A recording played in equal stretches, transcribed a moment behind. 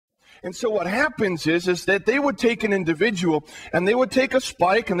And so what happens is that they would take an individual and they would take a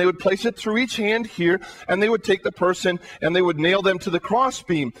spike and they would place it through each hand here, and they would take the person and they would nail them to the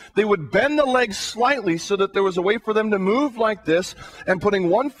crossbeam. They would bend the legs slightly so that there was a way for them to move like this, and putting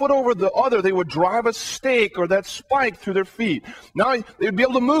one foot over the other, they would drive a stake or that spike through their feet. Now they'd be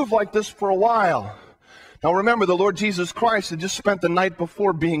able to move like this for a while. Now remember, the Lord Jesus Christ had just spent the night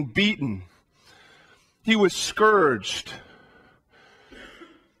before being beaten. He was scourged.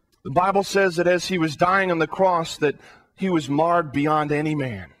 The Bible says that as he was dying on the cross, that he was marred beyond any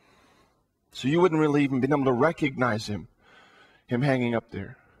man. So you wouldn't really even been able to recognize him hanging up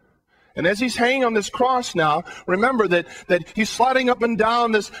there. And as he's hanging on this cross now, remember that he's sliding up and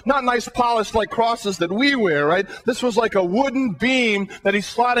down this, not nice polished like crosses that we wear, right? This was like a wooden beam that he's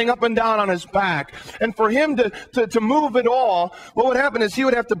sliding up and down on his back. And for him to move at all, what would happen is he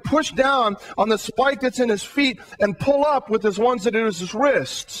would have to push down on the spike that's in his feet and pull up with his ones that are his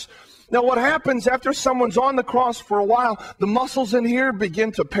wrists. Now what happens after someone's on the cross for a while, the muscles in here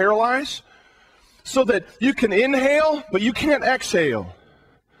begin to paralyze so that you can inhale, but you can't exhale.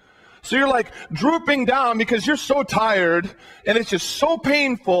 So you're like drooping down because you're so tired and it's just so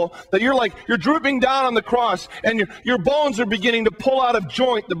painful that you're drooping down on the cross and your bones are beginning to pull out of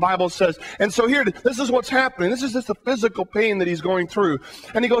joint, the Bible says. And so here, this is what's happening. This is just the physical pain that he's going through.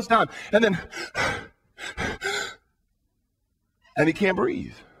 And he goes down and then, and he can't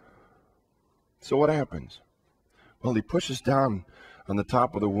breathe. So what happens? Well, he pushes down on the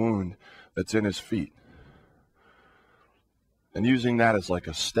top of the wound that's in his feet, and using that as like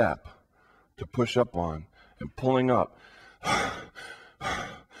a step to push up on and pulling up.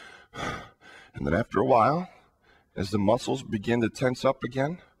 And then after a while, as the muscles begin to tense up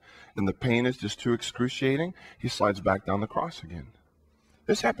again and the pain is just too excruciating, he slides back down the cross again.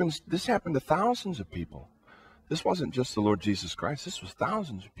 This happened to thousands of people. This wasn't just the Lord Jesus Christ. This was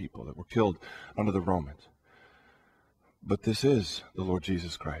thousands of people that were killed under the Romans. But this is the Lord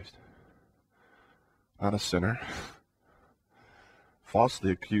Jesus Christ. Not a sinner.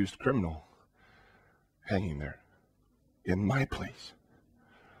 Falsely accused criminal hanging there in my place.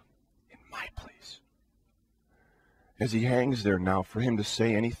 In my place. As he hangs there now, for him to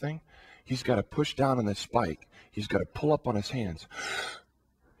say anything, he's got to push down on that spike. He's got to pull up on his hands.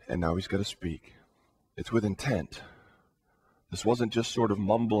 And now he's got to speak. It's with intent. This wasn't just sort of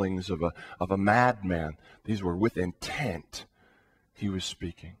mumblings of a madman. These were with intent. He was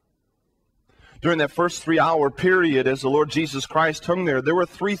speaking. During that first 3-hour period, as the Lord Jesus Christ hung there were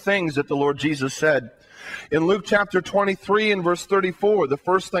 3 things that the Lord Jesus said. In Luke chapter 23 and verse 34, the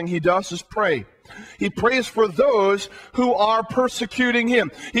first thing he does is pray. He prays for those who are persecuting him.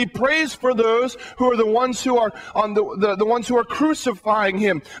 He prays for those who are the ones who are on the ones who are crucifying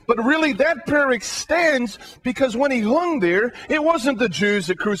him. But really that prayer extends because when he hung there, it wasn't the Jews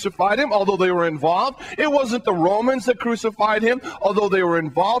that crucified him, although they were involved. It wasn't the Romans that crucified him, although they were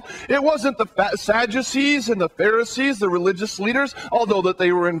involved. It wasn't the Sadducees and the Pharisees, the religious leaders, although that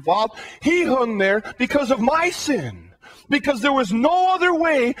they were involved. He hung there because of my sin. Because there was no other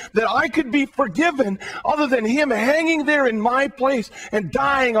way that I could be forgiven other than him hanging there in my place and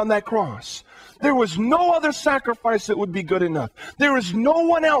dying on that cross. There was no other sacrifice that would be good enough. There is no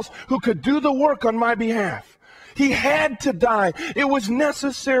one else who could do the work on my behalf. He had to die. It was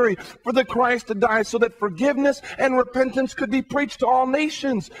necessary for the Christ to die so that forgiveness and repentance could be preached to all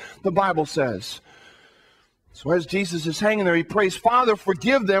nations, the Bible says. So as Jesus is hanging there, he prays, Father,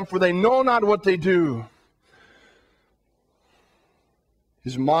 forgive them, for they know not what they do.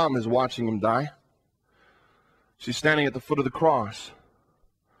 His mom is watching him die. She's standing at the foot of the cross.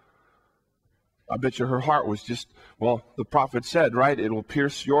 I bet you her heart was just, well, the prophet said, right? It will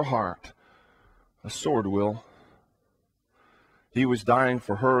pierce your heart. A sword will. He was dying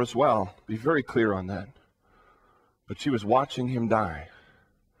for her as well. Be very clear on that. But she was watching him die.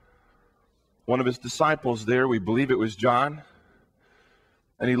 One of his disciples there, we believe it was John,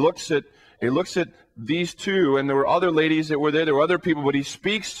 and he looks at these two, and there were other ladies that were there. There were other people, but he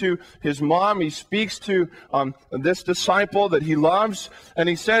speaks to his mom. He speaks to this disciple that he loves, and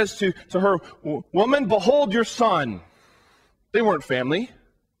he says to her, woman, behold your son. They weren't family,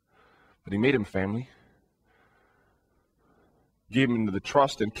 but he made him family. Gave him the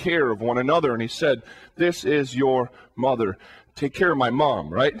trust and care of one another, and he said, this is your mother. Take care of my mom,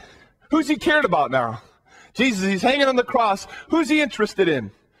 right? Who's he cared about now? Jesus, he's hanging on the cross. Who's he interested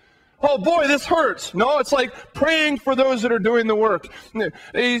in? Oh boy, this hurts. No, it's like praying for those that are doing the work.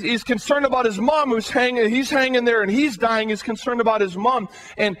 He's concerned about his mom he's hanging there and he's dying. He's concerned about his mom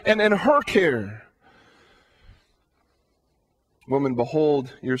and her care. Woman,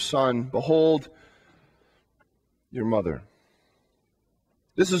 behold your son. Behold your mother.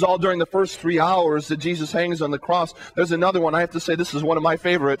 This is all during the first 3 hours that Jesus hangs on the cross. There's another one. I have to say this is one of my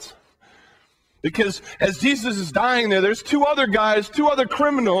favorites. Because as Jesus is dying there, there's two other guys, two other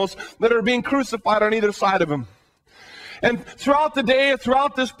criminals that are being crucified on either side of him. And throughout the day,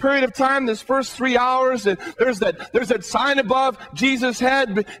 throughout this period of time, this first 3 hours, there's that sign above Jesus'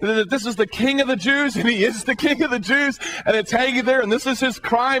 head that this is the King of the Jews, and he is the King of the Jews, and it's hanging there, and this is his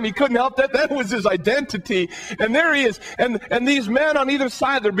crime. He couldn't help that. That was his identity. And there he is. And these men on either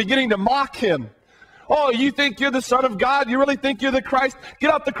side, they're beginning to mock him. Oh, you think you're the Son of God? You really think you're the Christ?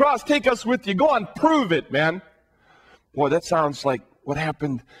 Get off the cross. Take us with you. Go on, prove it, man. Boy, that sounds like what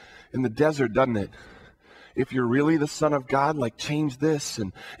happened in the desert, doesn't it? If you're really the Son of God, like change this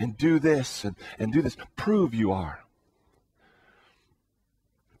and do this and do this. Prove you are.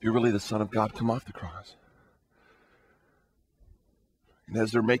 If you're really the Son of God, come off the cross. And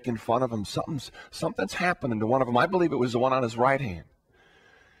as they're making fun of him, something's happening to one of them. I believe it was the one on his right hand.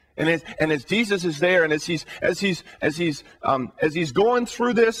 And as Jesus is there, and as he's going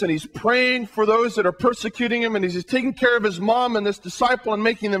through this, and he's praying for those that are persecuting him, and he's taking care of his mom and this disciple and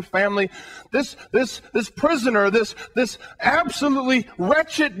making them family, this prisoner, this absolutely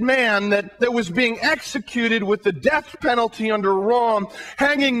wretched man that was being executed with the death penalty under Rome,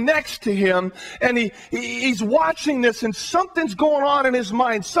 hanging next to him, and he's watching this, and something's going on in his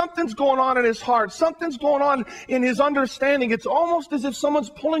mind, something's going on in his heart, something's going on in his understanding. It's almost as if someone's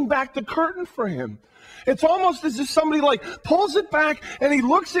pulling back the curtain for him. It's almost as if somebody pulls it back, and he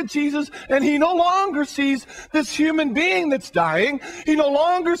looks at Jesus, and he no longer sees this human being that's dying. He no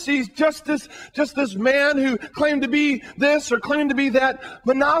longer sees just this man who claimed to be this or claimed to be that.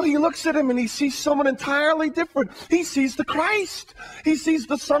 But now he looks at him and he sees someone entirely different. He sees the Christ. He sees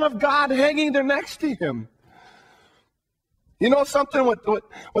the Son of God hanging there next to him. You know something?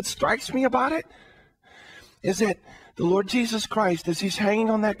 What strikes me about it is that the Lord Jesus Christ, as he's hanging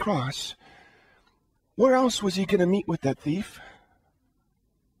on that cross, where else was he going to meet with that thief?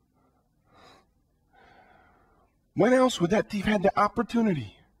 When else would that thief have the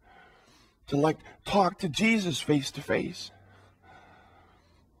opportunity to talk to Jesus face to face?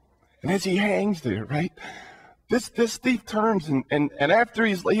 And as he hangs there, right? This thief turns and after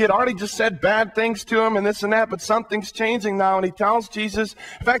he had already just said bad things to him and this and that, but something's changing now, and he tells Jesus,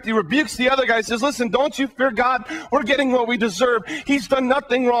 in fact, he rebukes the other guy, says, listen, don't you fear God? We're getting what we deserve. He's done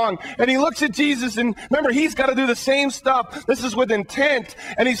nothing wrong. And he looks at Jesus, and remember, he's got to do the same stuff. This is with intent,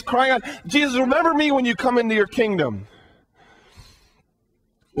 and he's crying out, Jesus, remember me when you come into your kingdom.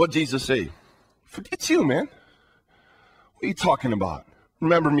 What'd Jesus say? Forget you, man. What are you talking about?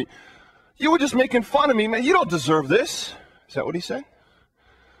 Remember me. You were just making fun of me, man. You don't deserve this. Is that what he said?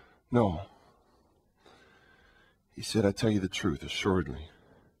 No. He said, I tell you the truth, assuredly.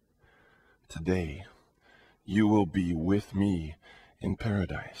 Today, you will be with me in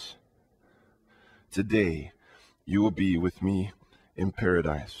paradise. Today, you will be with me in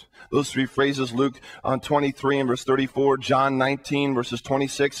paradise. Those three phrases, Luke 23 and verse 34, John 19 verses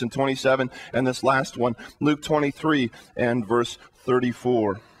 26 and 27, and this last one, Luke 23 and verse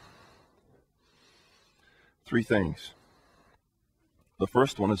 34. Three things. The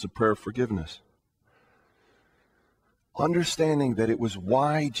first one is a prayer of forgiveness. Understanding that it was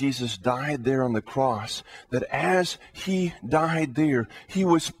why Jesus died there on the cross, that as he died there, he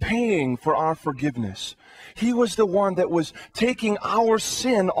was paying for our forgiveness. He was the one that was taking our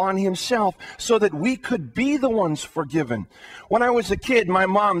sin on himself so that we could be the ones forgiven. When I was a kid, my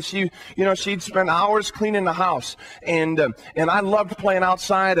mom, she'd spend hours cleaning the house, and I loved playing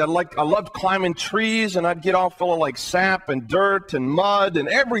outside. I loved climbing trees, and I'd get all full of sap and dirt and mud and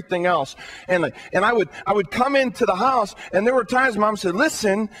everything else. And I would come into the house, and there were times Mom said,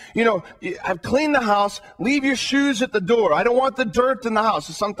 "Listen, I've cleaned the house. Leave your shoes at the door. I don't want the dirt in the house."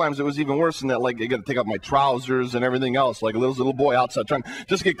 So sometimes it was even worse than that. I got to take off my trousers and everything else, like a little boy outside trying to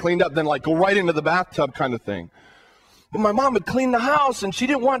just get cleaned up, then go right into the bathtub kind of thing. But my mom would clean the house, and she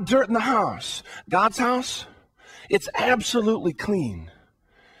didn't want dirt in the house. God's house, it's absolutely clean.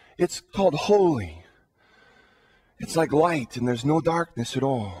 It's called holy. It's like light, and there's no darkness at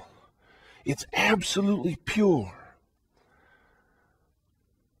all. It's absolutely pure.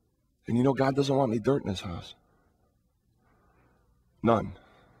 And God doesn't want any dirt in his house. None.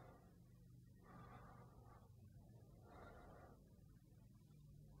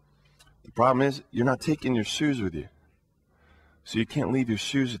 The problem is, you're not taking your shoes with you. So you can't leave your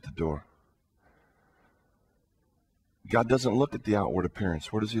shoes at the door. God doesn't look at the outward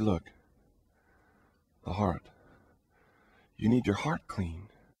appearance. Where does he look? The heart. You need your heart clean.